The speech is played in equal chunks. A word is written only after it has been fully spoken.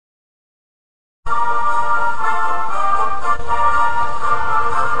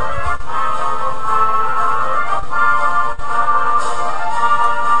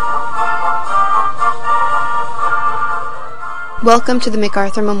Welcome to the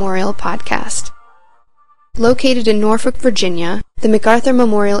MacArthur Memorial Podcast. Located in Norfolk, Virginia, the MacArthur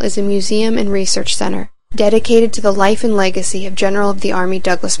Memorial is a museum and research center dedicated to the life and legacy of General of the Army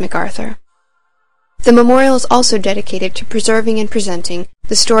Douglas MacArthur. The memorial is also dedicated to preserving and presenting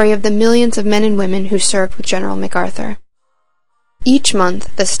the story of the millions of men and women who served with General MacArthur. Each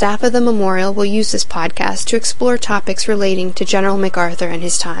month, the staff of the memorial will use this podcast to explore topics relating to General MacArthur and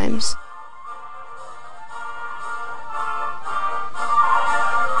his times.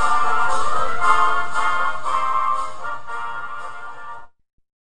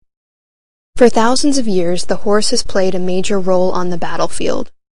 For thousands of years, the horse has played a major role on the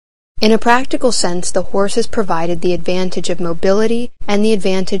battlefield. In a practical sense, the horse has provided the advantage of mobility and the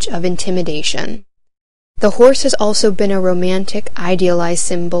advantage of intimidation. The horse has also been a romantic, idealized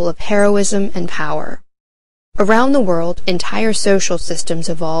symbol of heroism and power. Around the world, entire social systems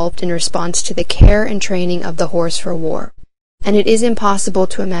evolved in response to the care and training of the horse for war, and it is impossible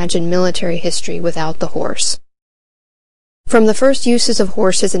to imagine military history without the horse. From the first uses of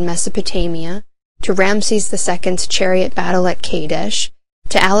horses in Mesopotamia, to Ramses II's chariot battle at Kadesh,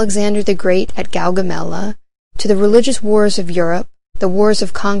 to Alexander the Great at Gaugamela, to the religious wars of Europe, the wars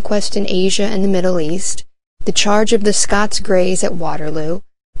of conquest in Asia and the Middle East, the charge of the Scots Greys at Waterloo,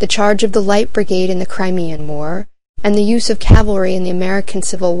 the charge of the Light Brigade in the Crimean War, and the use of cavalry in the American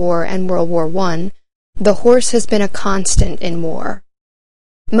Civil War and World War I, the horse has been a constant in war.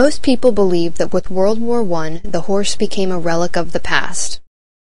 Most people believe that with World War I, the horse became a relic of the past.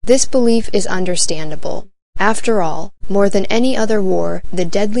 This belief is understandable. After all, more than any other war, the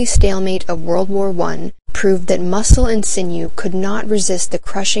deadly stalemate of World War I proved that muscle and sinew could not resist the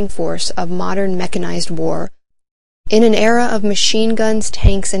crushing force of modern mechanized war. In an era of machine guns,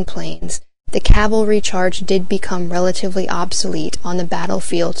 tanks, and planes, the cavalry charge did become relatively obsolete on the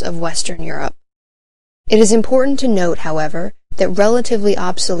battlefields of Western Europe. It is important to note, however, that relatively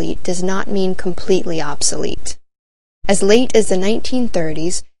obsolete does not mean completely obsolete. As late as the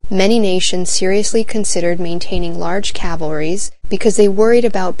 1930s, many nations seriously considered maintaining large cavalries because they worried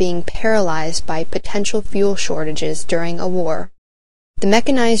about being paralyzed by potential fuel shortages during a war. The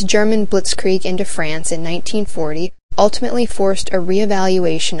mechanized German blitzkrieg into France in 1940 ultimately forced a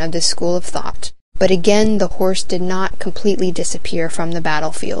reevaluation of this school of thought, but again the horse did not completely disappear from the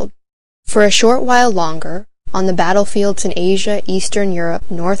battlefield. For a short while longer, on the battlefields in Asia, Eastern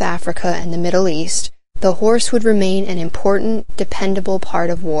Europe, North Africa, and the Middle East, the horse would remain an important, dependable part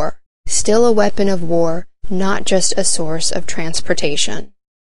of war, still a weapon of war, not just a source of transportation.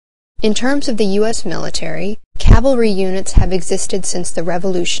 In terms of the U.S. military, cavalry units have existed since the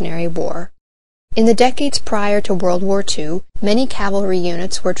Revolutionary War. In the decades prior to World War II, many cavalry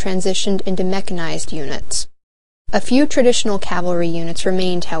units were transitioned into mechanized units. A few traditional cavalry units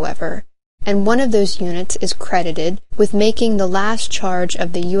remained, however, and one of those units is credited with making the last charge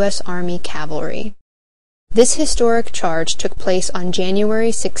of the U.S. Army cavalry. This historic charge took place on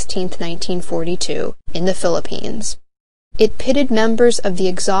January 16, 1942, in the Philippines. It pitted members of the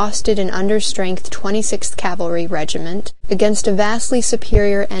exhausted and understrength 26th Cavalry Regiment against a vastly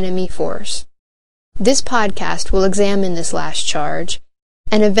superior enemy force. This podcast will examine this last charge,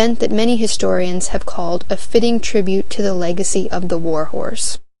 an event that many historians have called a fitting tribute to the legacy of the war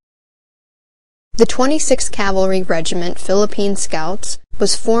horse. The 26th Cavalry Regiment Philippine Scouts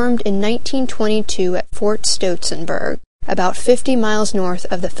was formed in 1922 at Fort Stotsenburg, about 50 miles north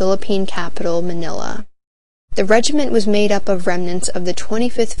of the Philippine capital, Manila. The regiment was made up of remnants of the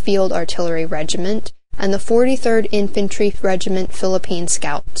 25th Field Artillery Regiment and the 43rd Infantry Regiment Philippine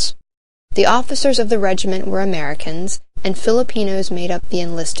Scouts. The officers of the regiment were Americans, and Filipinos made up the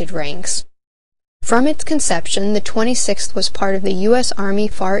enlisted ranks. From its conception, the 26th was part of the U.S. Army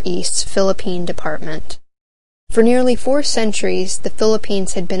Far East's Philippine Department. For nearly 4 centuries, the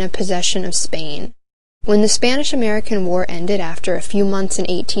Philippines had been a possession of Spain. When the Spanish-American War ended after a few months in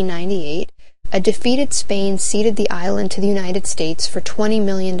 1898, a defeated Spain ceded the island to the United States for $20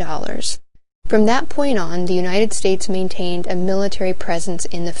 million. From that point on, the United States maintained a military presence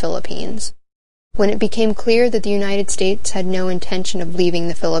in the Philippines. When it became clear that the United States had no intention of leaving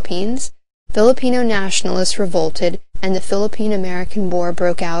the Philippines, Filipino nationalists revolted, and the Philippine-American War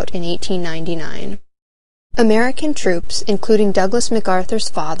broke out in 1899. American troops, including Douglas MacArthur's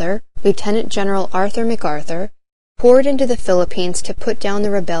father, Lieutenant General Arthur MacArthur, poured into the Philippines to put down the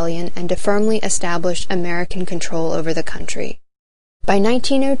rebellion and to firmly establish American control over the country. By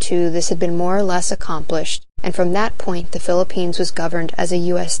 1902, this had been more or less accomplished, and from that point the Philippines was governed as a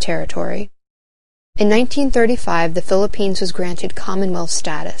U.S. territory. In 1935, the Philippines was granted Commonwealth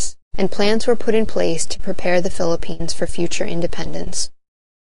status, and plans were put in place to prepare the Philippines for future independence.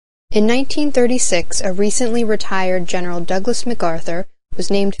 In 1936, a recently retired General Douglas MacArthur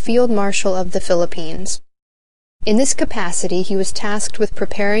was named Field Marshal of the Philippines. In this capacity, he was tasked with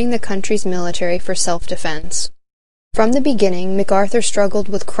preparing the country's military for self-defense. From the beginning, MacArthur struggled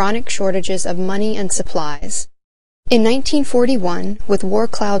with chronic shortages of money and supplies. In 1941, with war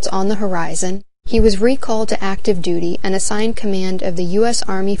clouds on the horizon, he was recalled to active duty and assigned command of the U.S.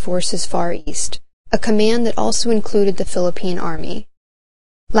 Army Forces Far East, a command that also included the Philippine Army.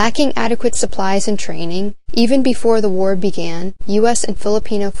 Lacking adequate supplies and training, even before the war began, U.S. and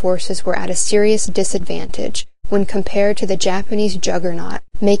Filipino forces were at a serious disadvantage when compared to the Japanese juggernaut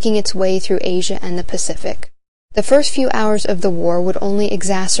making its way through Asia and the Pacific. The first few hours of the war would only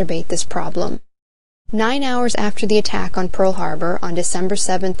exacerbate this problem. 9 hours after the attack on Pearl Harbor on December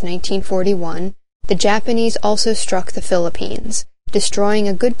 7, 1941, the Japanese also struck the Philippines, destroying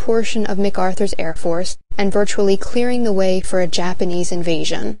a good portion of MacArthur's air force and virtually clearing the way for a Japanese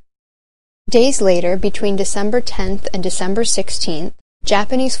invasion. Days later, between December 10th and December 16th,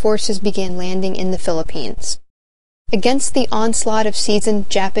 Japanese forces began landing in the Philippines. Against the onslaught of seasoned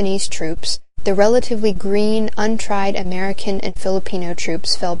Japanese troops, the relatively green, untried American and Filipino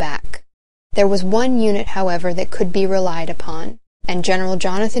troops fell back. There was one unit, however, that could be relied upon, and General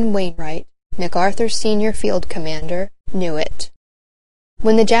Jonathan Wainwright, MacArthur's senior field commander, knew it.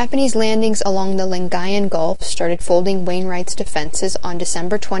 When the Japanese landings along the Lingayen Gulf started folding Wainwright's defenses on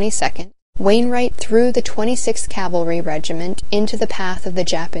December 22nd, Wainwright threw the 26th Cavalry Regiment into the path of the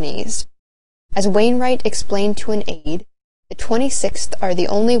Japanese. As Wainwright explained to an aide, the 26th are the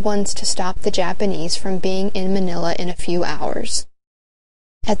only ones to stop the Japanese from being in Manila in a few hours.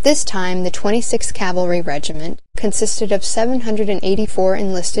 At this time, the 26th Cavalry Regiment consisted of 784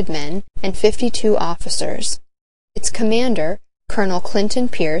 enlisted men and 52 officers. Its commander, Colonel Clinton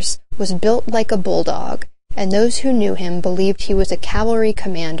Pierce, was built like a bulldog, and those who knew him believed he was a cavalry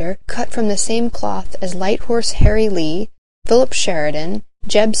commander cut from the same cloth as Light Horse Harry Lee, Philip Sheridan,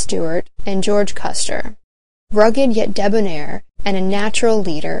 Jeb Stuart, and George Custer. Rugged yet debonair, and a natural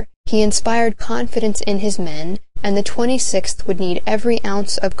leader, he inspired confidence in his men, and the 26th would need every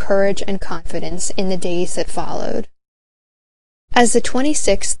ounce of courage and confidence in the days that followed. As the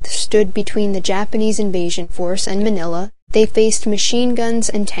 26th stood between the Japanese invasion force and Manila, they faced machine guns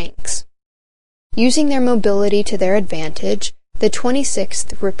and tanks. Using their mobility to their advantage, the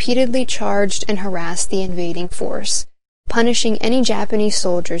 26th repeatedly charged and harassed the invading force, punishing any Japanese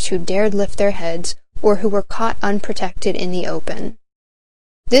soldiers who dared lift their heads or who were caught unprotected in the open.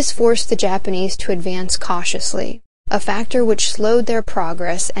 This forced the Japanese to advance cautiously, a factor which slowed their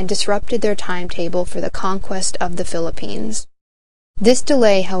progress and disrupted their timetable for the conquest of the Philippines. This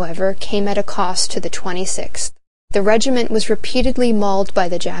delay, however, came at a cost to the 26th. The regiment was repeatedly mauled by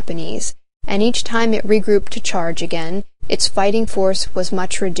the Japanese, and each time it regrouped to charge again, its fighting force was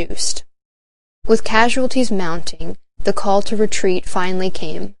much reduced. With casualties mounting, the call to retreat finally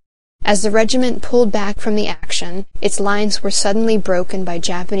came. As the regiment pulled back from the action, its lines were suddenly broken by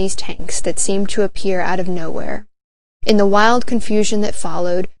Japanese tanks that seemed to appear out of nowhere. In the wild confusion that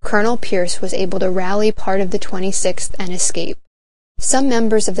followed, Colonel Pierce was able to rally part of the 26th and escape. Some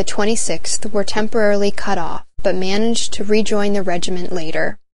members of the 26th were temporarily cut off, but managed to rejoin the regiment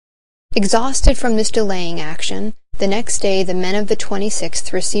later. Exhausted from this delaying action, the next day the men of the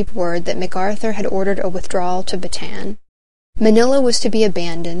 26th received word that MacArthur had ordered a withdrawal to Bataan. Manila was to be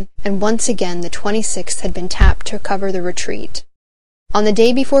abandoned, and once again the 26th had been tapped to cover the retreat. On the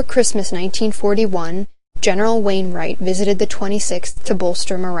day before Christmas 1941, General Wainwright visited the 26th to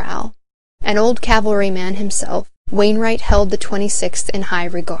bolster morale. An old cavalryman himself, Wainwright held the 26th in high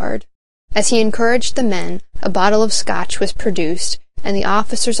regard. As he encouraged the men, a bottle of scotch was produced, and the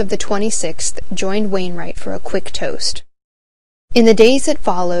officers of the 26th joined Wainwright for a quick toast. In the days that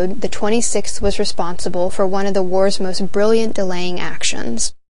followed, the 26th was responsible for one of the war's most brilliant delaying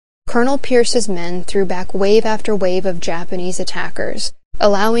actions. Colonel Pierce's men threw back wave after wave of Japanese attackers,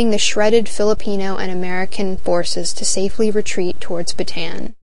 allowing the shredded Filipino and American forces to safely retreat towards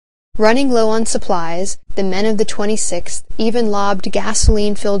Bataan. Running low on supplies, the men of the 26th even lobbed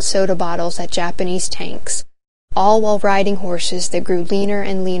gasoline-filled soda bottles at Japanese tanks, all while riding horses that grew leaner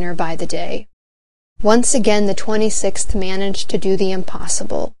and leaner by the day. Once again the 26th managed to do the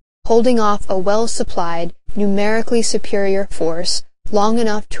impossible, holding off a well-supplied, numerically superior force long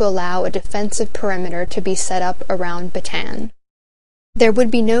enough to allow a defensive perimeter to be set up around Bataan. There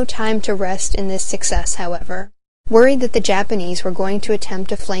would be no time to rest in this success, however. Worried that the Japanese were going to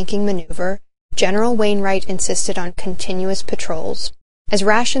attempt a flanking maneuver, General Wainwright insisted on continuous patrols. As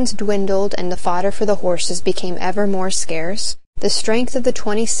rations dwindled and the fodder for the horses became ever more scarce, the strength of the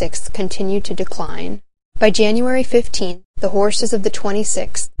 26th continued to decline. By January 15th, the horses of the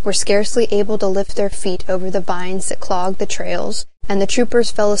 26th were scarcely able to lift their feet over the vines that clogged the trails, and the troopers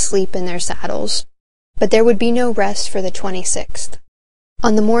fell asleep in their saddles. But there would be no rest for the 26th.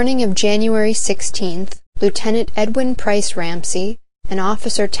 On the morning of January 16th, Lieutenant Edwin Price Ramsey, an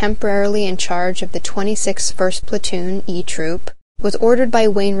officer temporarily in charge of the 26th 1st Platoon E Troop, was ordered by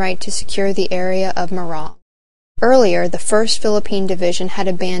Wainwright to secure the area of Morong. Earlier, the 1st Philippine Division had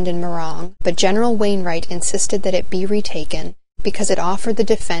abandoned Morong, but General Wainwright insisted that it be retaken because it offered the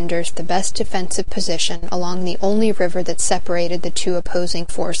defenders the best defensive position along the only river that separated the two opposing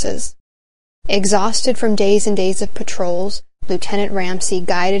forces. Exhausted from days and days of patrols, Lieutenant Ramsey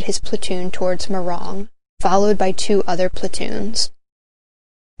guided his platoon towards Morong, followed by 2 other platoons.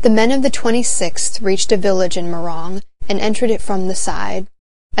 The men of the 26th reached a village in Morong and entered it from the side.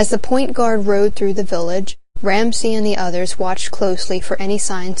 As the point guard rode through the village, Ramsey and the others watched closely for any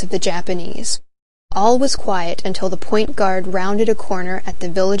signs of the Japanese. All was quiet until the point guard rounded a corner at the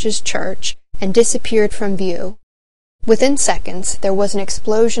village's church and disappeared from view. Within seconds, there was an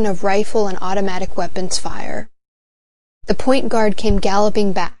explosion of rifle and automatic weapons fire. The point guard came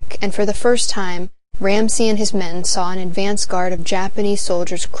galloping back, and for the first time, Ramsey and his men saw an advance guard of Japanese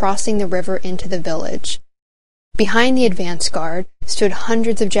soldiers crossing the river into the village. Behind the advance guard stood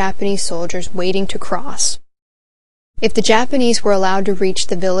hundreds of Japanese soldiers waiting to cross. If the Japanese were allowed to reach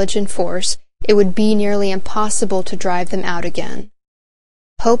the village in force, it would be nearly impossible to drive them out again.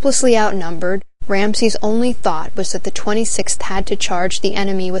 Hopelessly outnumbered, Ramsey's only thought was that the 26th had to charge the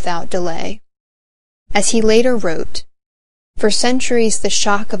enemy without delay. As he later wrote, "For centuries the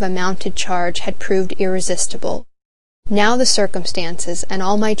shock of a mounted charge had proved irresistible. Now the circumstances and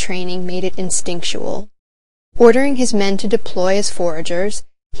all my training made it instinctual." Ordering his men to deploy as foragers,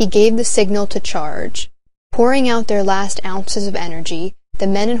 he gave the signal to charge. Pouring out their last ounces of energy, the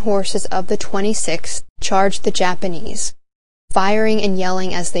men and horses of the 26th charged the Japanese, firing and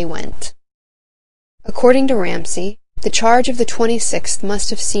yelling as they went. According to Ramsey, the charge of the 26th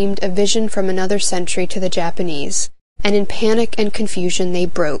must have seemed a vision from another century to the Japanese, and in panic and confusion they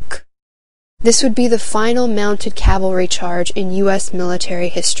broke. This would be the final mounted cavalry charge in U.S. military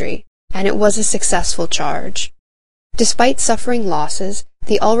history, and it was a successful charge. Despite suffering losses,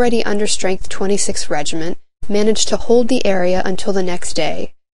 the already understrength 26th Regiment managed to hold the area until the next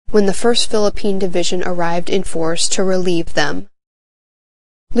day, when the 1st Philippine Division arrived in force to relieve them.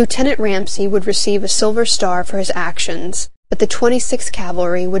 Lieutenant Ramsey would receive a Silver Star for his actions, but the 26th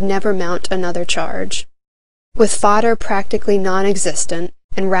Cavalry would never mount another charge. With fodder practically non-existent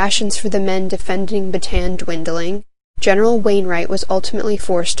and rations for the men defending Bataan dwindling, General Wainwright was ultimately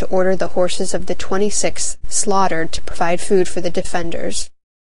forced to order the horses of the 26th slaughtered to provide food for the defenders.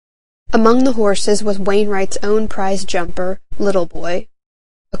 Among the horses was Wainwright's own prize jumper, Little Boy.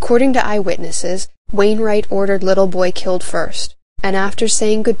 According to eyewitnesses, Wainwright ordered Little Boy killed first, and after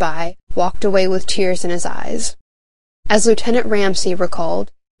saying goodbye, walked away with tears in his eyes. As Lieutenant Ramsey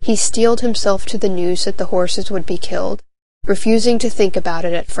recalled, he steeled himself to the news that the horses would be killed, refusing to think about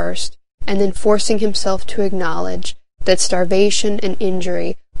it at first, and then forcing himself to acknowledge that starvation and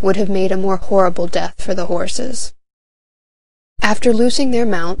injury would have made a more horrible death for the horses. After losing their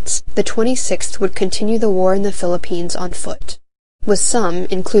mounts, the 26th would continue the war in the Philippines on foot, with some,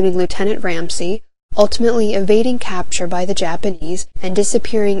 including Lieutenant Ramsey, ultimately evading capture by the Japanese and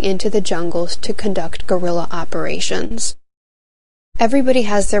disappearing into the jungles to conduct guerrilla operations. Everybody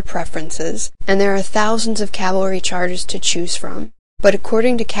has their preferences, and there are thousands of cavalry charges to choose from, but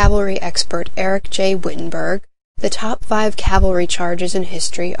according to cavalry expert Eric J. Wittenberg, the top 5 cavalry charges in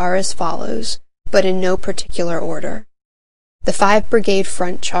history are as follows, but in no particular order. The 5-brigade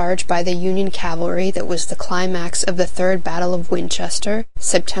front charge by the Union cavalry that was the climax of the Third Battle of Winchester,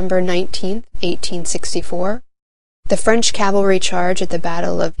 September 19, 1864. The French cavalry charge at the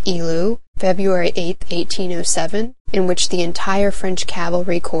Battle of Eylau, February 8, 1807, in which the entire French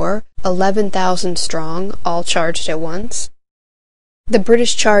cavalry corps, 11,000 strong, all charged at once. The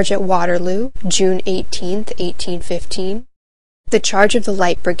British charge at Waterloo, June 18, 1815. The charge of the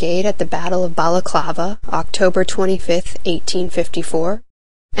Light Brigade at the Battle of Balaclava, October 25, 1854.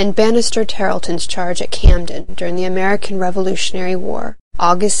 And Banastre Tarleton's charge at Camden during the American Revolutionary War,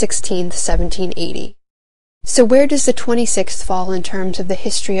 August 16, 1780. So where does the 26th fall in terms of the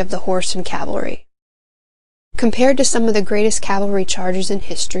history of the horse and cavalry? Compared to some of the greatest cavalry charges in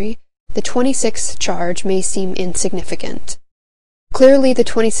history, the 26th charge may seem insignificant. Clearly, the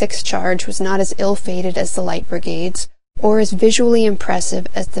 26th charge was not as ill-fated as the Light Brigades, or as visually impressive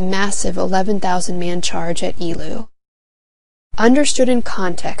as the massive 11,000-man charge at Eylau. Understood in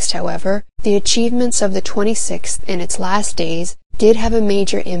context, however, the achievements of the 26th in its last days did have a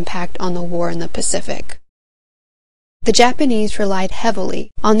major impact on the war in the Pacific. The Japanese relied heavily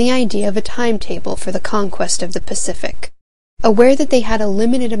on the idea of a timetable for the conquest of the Pacific. Aware that they had a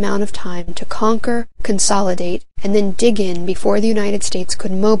limited amount of time to conquer, consolidate, and then dig in before the United States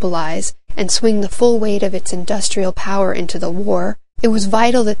could mobilize and swing the full weight of its industrial power into the war, it was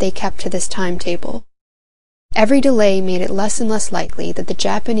vital that they kept to this timetable. Every delay made it less and less likely that the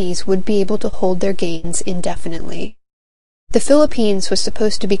Japanese would be able to hold their gains indefinitely. The Philippines was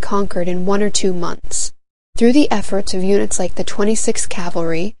supposed to be conquered in 1 or 2 months. Through the efforts of units like the 26th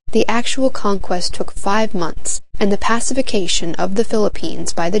Cavalry, the actual conquest took 5 months, and the pacification of the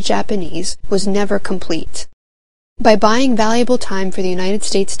Philippines by the Japanese was never complete. By buying valuable time for the United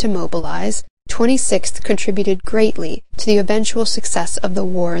States to mobilize, 26th contributed greatly to the eventual success of the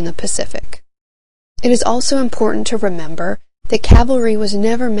war in the Pacific. It is also important to remember that cavalry was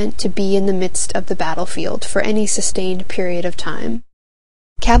never meant to be in the midst of the battlefield for any sustained period of time.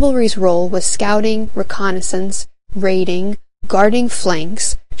 Cavalry's role was scouting, reconnaissance, raiding, guarding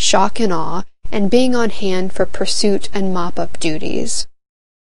flanks, shock and awe, and being on hand for pursuit and mop-up duties.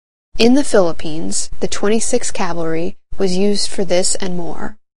 In the Philippines, the 26th Cavalry was used for this and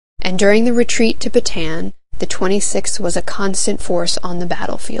more, and during the retreat to Bataan, the 26th was a constant force on the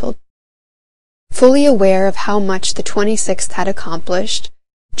battlefield. Fully aware of how much the 26th had accomplished,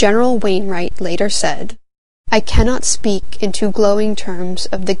 General Wainwright later said, "I cannot speak in too glowing terms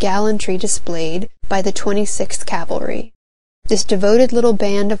of the gallantry displayed by the 26th Cavalry. This devoted little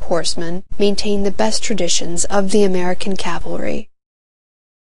band of horsemen maintained the best traditions of the American cavalry."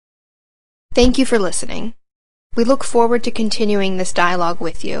 Thank you for listening. We look forward to continuing this dialogue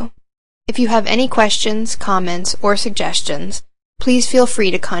with you. If you have any questions, comments, or suggestions, please feel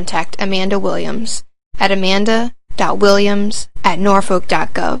free to contact Amanda Williams at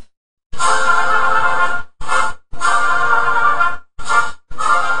amanda.williams@norfolk.gov.